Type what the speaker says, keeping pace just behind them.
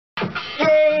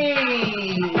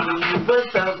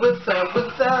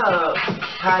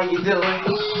How you doing?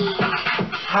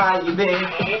 How you been?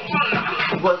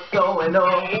 What's going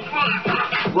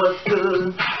on? What's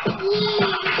good?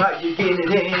 How you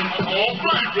getting in?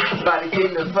 Body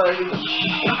getting the fuzzy.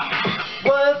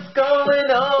 What's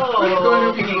going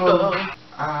on, people?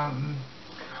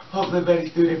 Hope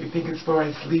everybody's doing everything as far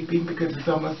as sleeping, because it's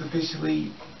almost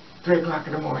officially 3 o'clock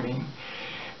in the morning.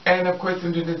 And of course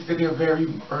I'm doing this video very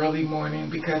early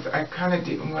morning because I kind of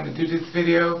didn't want to do this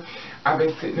video. I've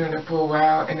been sitting on it for a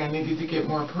while and I needed to get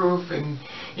more proof, and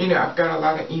you know, I've got a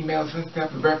lot of emails and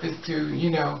stuff in reference to, you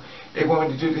know, they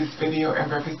want me to do this video in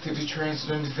reference to the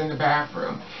transgenders in the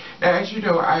bathroom. Now, as you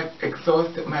know, I've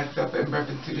exhausted myself in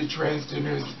reference to the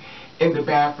transgenders in the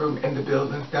bathroom and the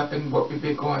bills and stuff and what we've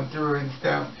been going through and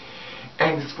stuff,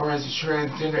 and as far as the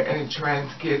transgender and the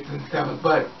trans kids and stuff.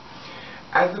 But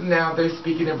as of now, they're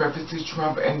speaking in reference to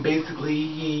Trump, and basically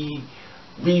he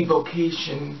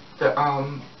revocation the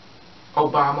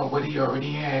Obama, what he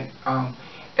already had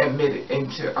admitted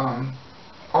into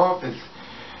office.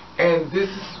 And this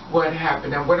is what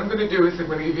happened. Now, what I'm going to do is I'm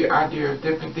going to give you an idea of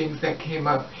different things that came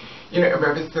up, you know, in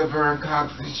reference to Laverne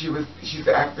Cox. She's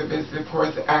an activist, of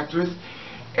course, an actress,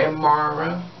 and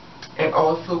Mara, and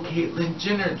also Keisling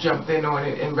Caitlyn jumped in on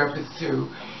it in reference to,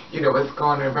 you know, what's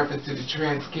going on in reference to the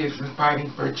trans kids and fighting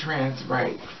for trans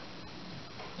rights.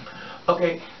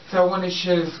 Okay, so I want to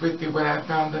share this with you, what I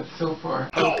found out so far.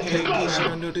 Okay, in case you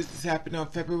don't know, this happened on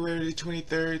February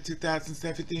 23rd,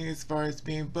 2017, as far as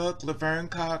being booked. Laverne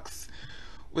Cox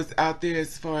was out there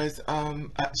as far as,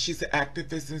 she's an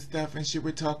activist and stuff, and she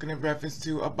was talking in reference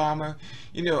to Obama,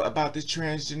 you know, about the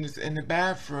transgenders in the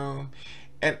bathroom.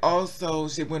 And also,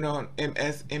 she went on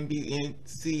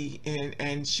MSNBC,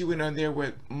 and she went on there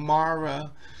with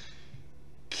Mara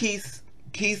Keisling.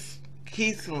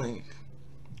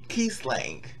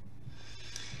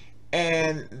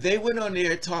 And they went on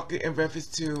there talking in reference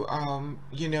to,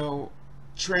 you know,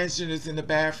 transgenders in the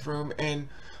bathroom, and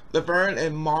Laverne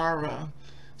and Mara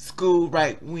school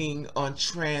right wing on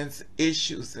trans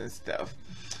issues and stuff.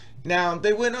 Now,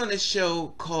 they went on a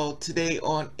show called Today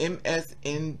on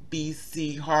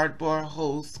MSNBC. Hardball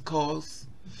host calls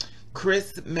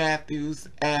Chris Matthews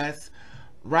as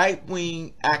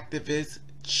right-wing activist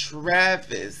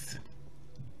Travis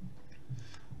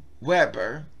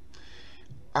Weber.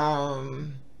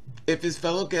 If his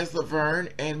fellow guests Laverne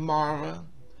and Mara,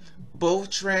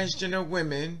 both transgender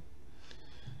women,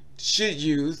 should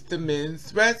use the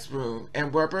men's restroom,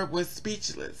 and Weber was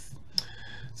speechless.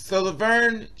 So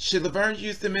should Laverne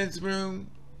use the men's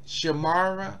room? Should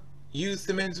Mara use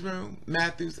the men's room?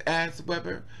 Matthews asked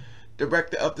Weber,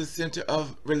 director of the Center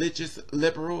of Religious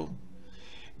Liberal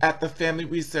at the Family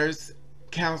Research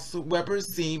Council. Weber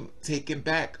seemed taken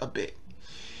back a bit.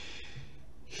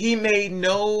 He made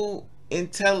no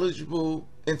intelligent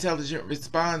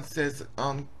response, says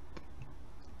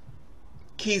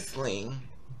Keisling,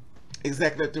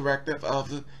 executive director of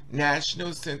the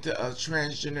National Center of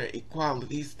Transgender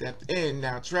Equality, stepped in.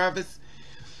 Now, Travis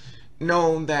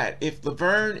known that if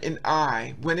Laverne and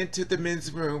I went into the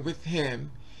men's room with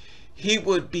him, he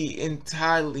would be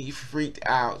entirely freaked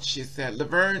out, she said.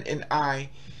 Laverne and I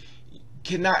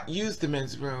cannot use the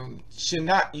men's room, should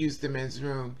not use the men's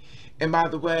room. And by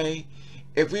the way,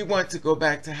 if we want to go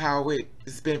back to how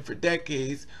it's been for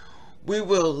decades, we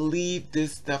will leave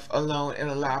this stuff alone and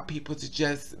allow people to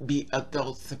just be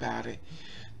adults about it.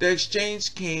 The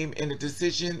exchange came in a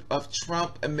decision of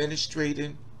Trump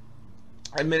administration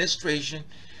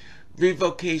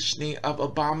revocating of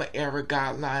Obama-era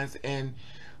guidelines and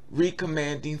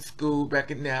recommending school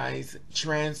recognize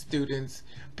trans students'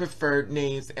 preferred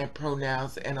names and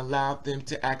pronouns and allow them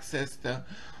to access the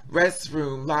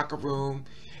restroom, locker room,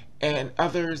 and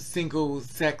other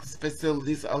single-sex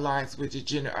facilities aligned with their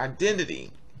gender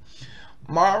identity.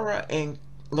 Mara and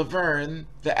Laverne,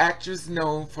 the actress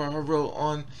known for her role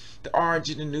on The Orange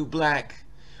and the New Black,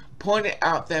 pointed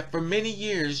out that for many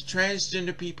years,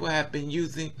 transgender people have been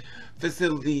using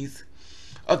facilities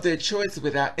of their choice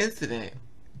without incident.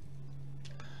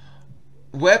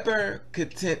 Weber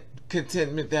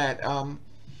contended that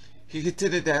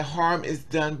harm is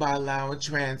done by allowing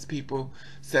trans people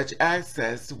such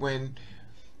access.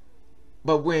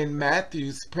 But when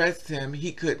Matthews pressed him,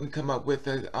 he couldn't come up with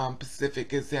a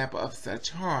specific example of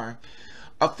such harm.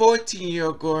 A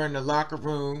 14-year-old girl in the locker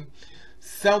room,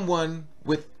 someone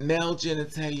with male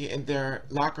genitalia in their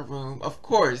locker room, of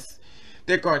course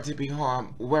they're going to be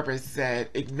harmed, Weber said,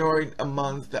 ignoring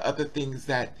amongst the other things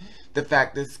that the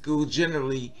fact that school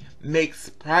generally makes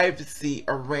privacy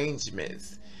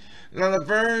arrangements. Now,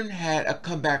 Laverne had a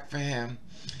comeback for him.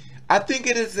 I think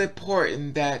it is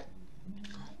important that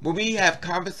when we have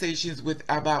conversations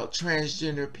about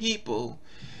transgender people,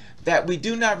 that we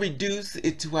do not reduce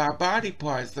it to our body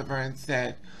parts, Laverne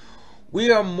said.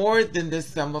 We are more than the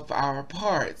sum of our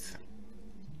parts.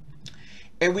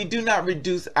 And we do not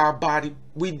reduce us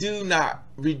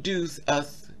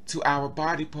to our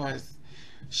body parts,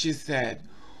 she said.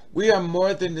 We are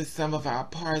more than the sum of our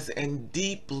parts, and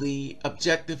deeply,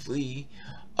 objectively,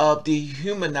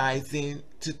 dehumanizing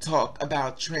to talk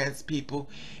about trans people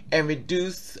and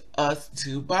reduce us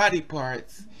to body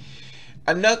parts.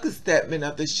 Another statement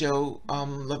of the show,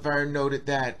 Laverne noted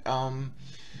that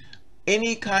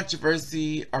any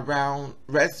controversy around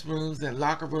restrooms and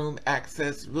locker room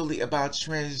access really about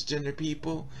transgender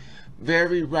people,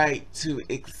 very right to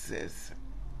exist.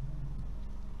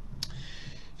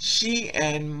 She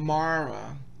and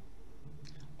Mara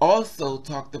also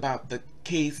talked about the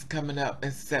case coming up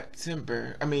in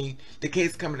September. The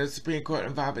case coming to the Supreme Court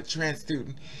involving trans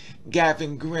student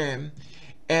Gavin Grimm,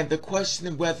 and the question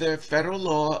of whether federal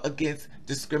law against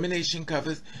discrimination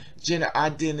covers gender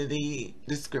identity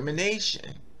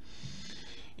discrimination.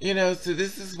 So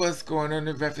this is what's going on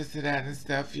in reference to that and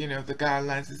stuff, the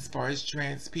guidelines as far as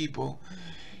trans people,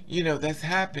 that's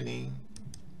happening.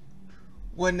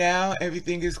 Well, now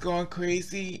everything is going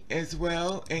crazy as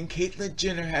well, and Caitlyn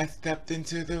Jenner has stepped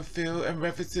into the field in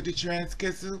reference to the trans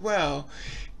kids as well.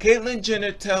 Caitlyn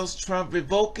Jenner tells Trump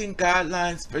revoking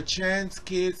guidelines for trans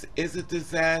kids is a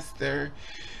disaster.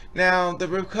 Now, the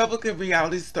Republican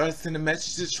reality star sent a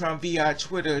message to Trump via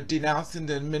Twitter denouncing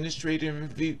the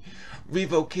administrative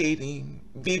revocation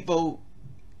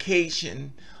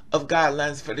of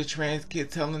guidelines for the trans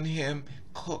kids, telling him,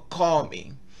 call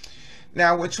me.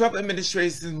 Now, when Trump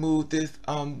administration moved this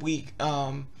week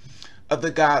of the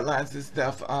guidelines and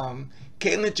stuff,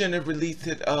 Caitlyn Jenner released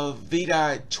a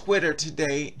via Twitter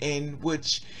today in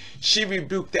which she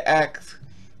rebuked the act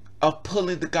of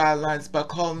pulling the guidelines by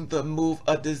calling the move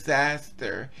a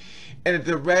disaster. In a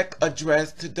direct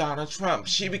address to Donald Trump,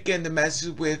 she began the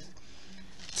message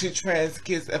to trans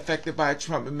kids affected by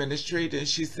Trump administration.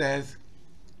 She says,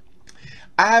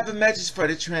 I have a message for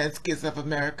the trans kids of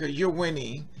America. You're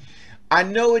winning. I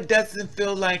know it doesn't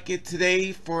feel like it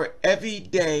today. For every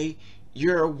day,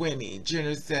 you're winning,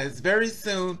 Jenner says. Very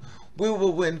soon, we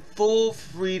will win full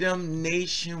freedom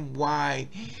nationwide.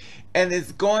 And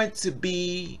it's going to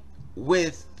be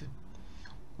with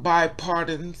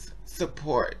bipartisan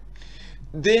support.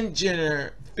 Then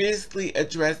Jenner fiercely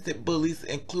addressed bullies,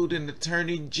 including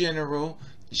Attorney General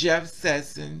Jeff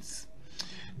Sessions.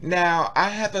 Now, I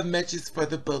have a message for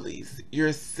the bullies.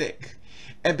 You're sick.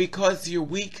 And because you're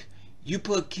weak, you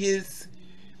pick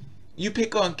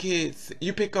on kids,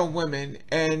 you pick on women,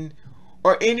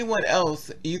 or anyone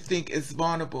else you think is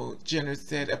vulnerable, Jenner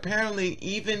said. Apparently,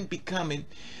 even becoming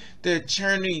the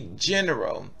Attorney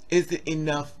General isn't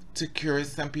enough to cure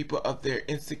some people of their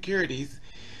insecurities.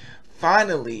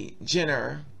 Finally,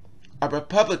 Jenner, a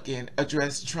Republican,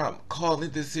 addressed Trump, calling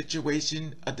the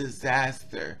situation a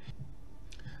disaster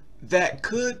that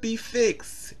could be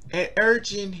fixed and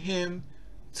urging him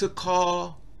to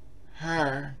call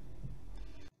her.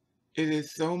 It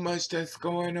is so much that's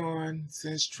going on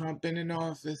since Trump been in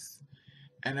office,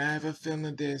 and I have a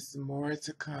feeling there's more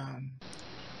to come.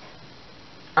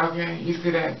 Okay, you see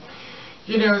that?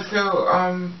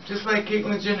 So just like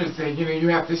Caitlyn Jenner said, you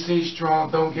have to stay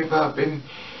strong, don't give up, and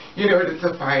it's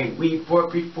a fight. We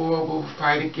fought before, we'll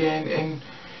fight again, and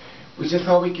just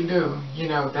all we can do.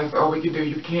 That's all we can do.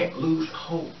 You can't lose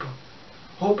hope.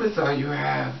 Hope is all you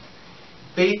have.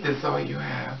 Faith is all you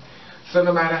have. So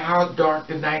no matter how dark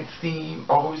the night seems,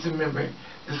 always remember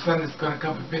the sun is going to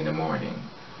come up in the morning.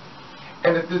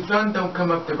 And if the sun don't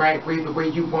come up the right way, the way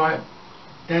you want,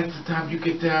 that's the time you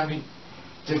get down and,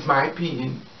 just my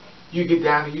opinion, you get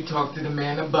down and you talk to the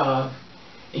man above,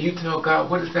 and you tell God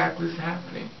what exactly is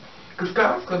happening. Because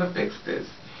God's going to fix this.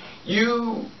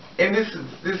 And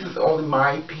this is only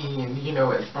my opinion,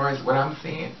 as far as what I'm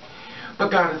saying.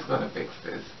 But God is going to fix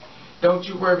this. Don't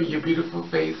you worry your beautiful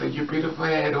face or your beautiful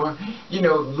head, or,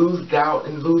 lose doubt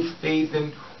and lose faith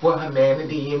in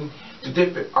humanity and the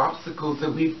different obstacles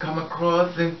that we've come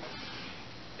across. And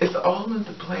it's all in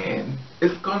the plan.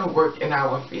 It's going to work in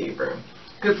our favor.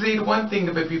 Because, see, the one thing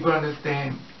that people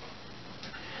understand,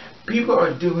 people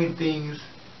are doing things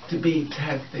to be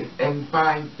tested and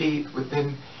find faith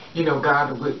within,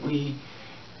 God, what we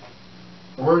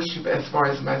worship, as far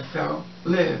as myself,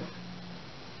 live.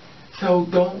 So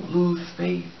don't lose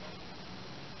faith.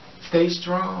 Stay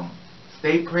strong.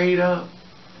 Stay prayed up.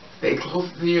 Stay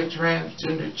close to your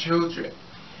transgender children.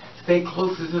 Stay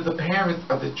closer to the parents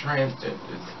of the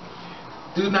transgenders.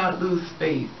 Do not lose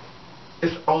faith.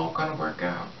 It's all going to work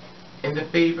out in the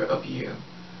favor of you.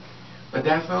 But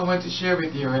that's all I wanted to share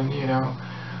with you. And, you know,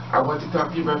 I want to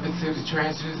talk to you about the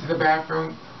transgenders in the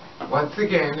bathroom once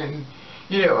again. And,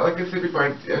 you know, like I said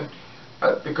before,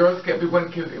 the girls can't be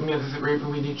one kid. This is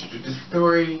Raven. We need you to do the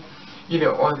story, you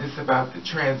know, on this about the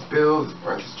trans bills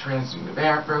versus trans in the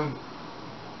bathroom.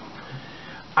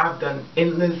 I've done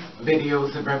endless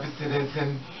videos in reference to this,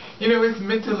 and, you know, it's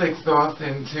mentally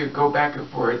exhausting to go back and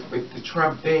forth with the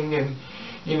Trump thing, and,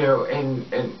 you know, and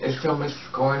there's so much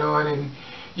going on, and,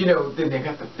 you know, then they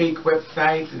got the fake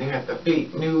websites, and they got the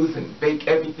fake news, and fake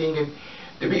everything, and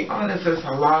to be honest, there's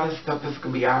a lot of stuff that's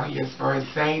going to be out here as far as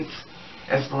sites,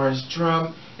 as far as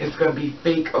Trump. It's going to be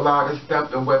fake, a lot of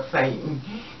stuff, and website, and,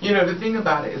 you know, the thing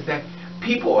about it is that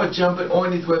people are jumping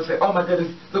on these websites, oh my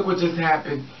goodness, look what just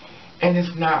happened, and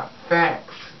it's not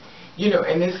facts. You know,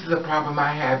 and this is a problem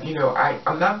I have. You know,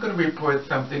 I'm not going to report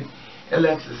something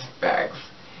unless it's facts.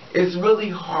 It's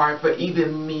really hard for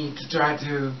even me to try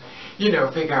to, you know,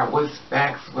 figure out what's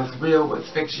facts, what's real, what's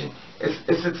fiction.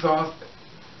 It's exhausting.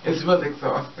 It's really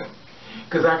exhausting.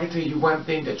 Because I can tell you one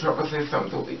thing, that Trump will say something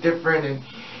totally different, and,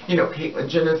 you know, Caitlyn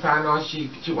Jenner signed on, she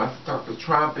wants to talk to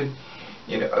Trump, and,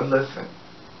 you know, listen.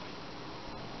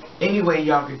 Anyway,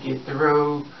 y'all could get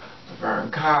through,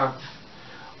 Laverne Cox,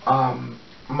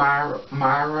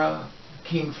 Myra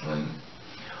Keisling,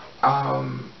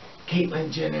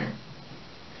 Caitlyn Jenner,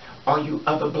 all you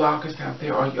other bloggers out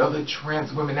there, all you other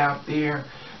trans women out there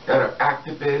that are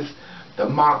activists, the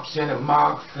Mox, Jenna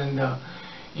Mox, and the,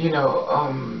 you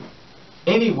know,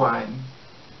 anyone,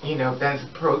 you know, that's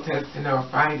protesting or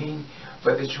fighting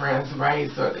for the trans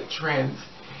rights or the trans,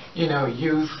 you know,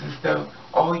 youth and stuff,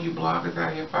 all you bloggers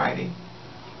out here fighting,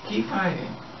 keep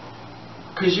fighting.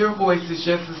 Because your voice is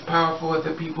just as powerful as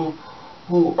the people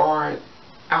who are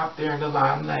out there in the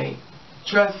limelight.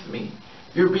 Trust me,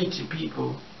 you're reaching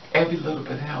people. Every little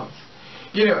bit helps.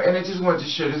 You know, and I just wanted to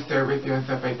share this story with you and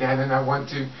stuff like that. And I want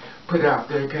to put it out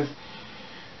there because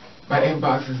my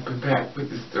inbox has been packed with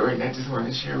the story. And I just want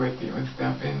to share with you and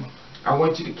stuff. And I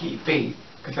want you to keep faith.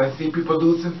 Because I see people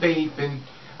losing faith. And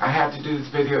I had to do this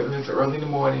video this early in the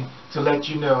morning to let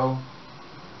you know,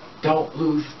 don't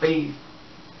lose faith.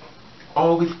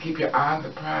 Always keep your eye on the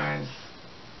prize.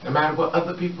 No matter what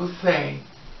other people say,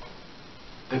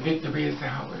 the victory is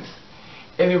ours.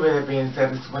 Anyway, that being said,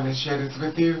 I just want to share this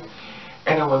with you.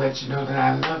 And I will let you know that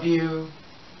I love you.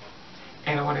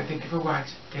 And I want to thank you for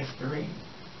watching. Desperate.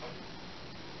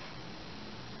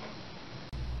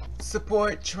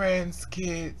 Support trans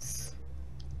kids.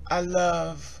 I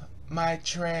love my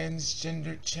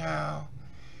transgender child.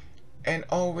 And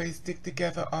always stick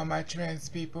together on my trans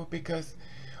people, because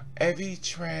every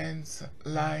trans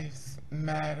lives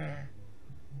matter.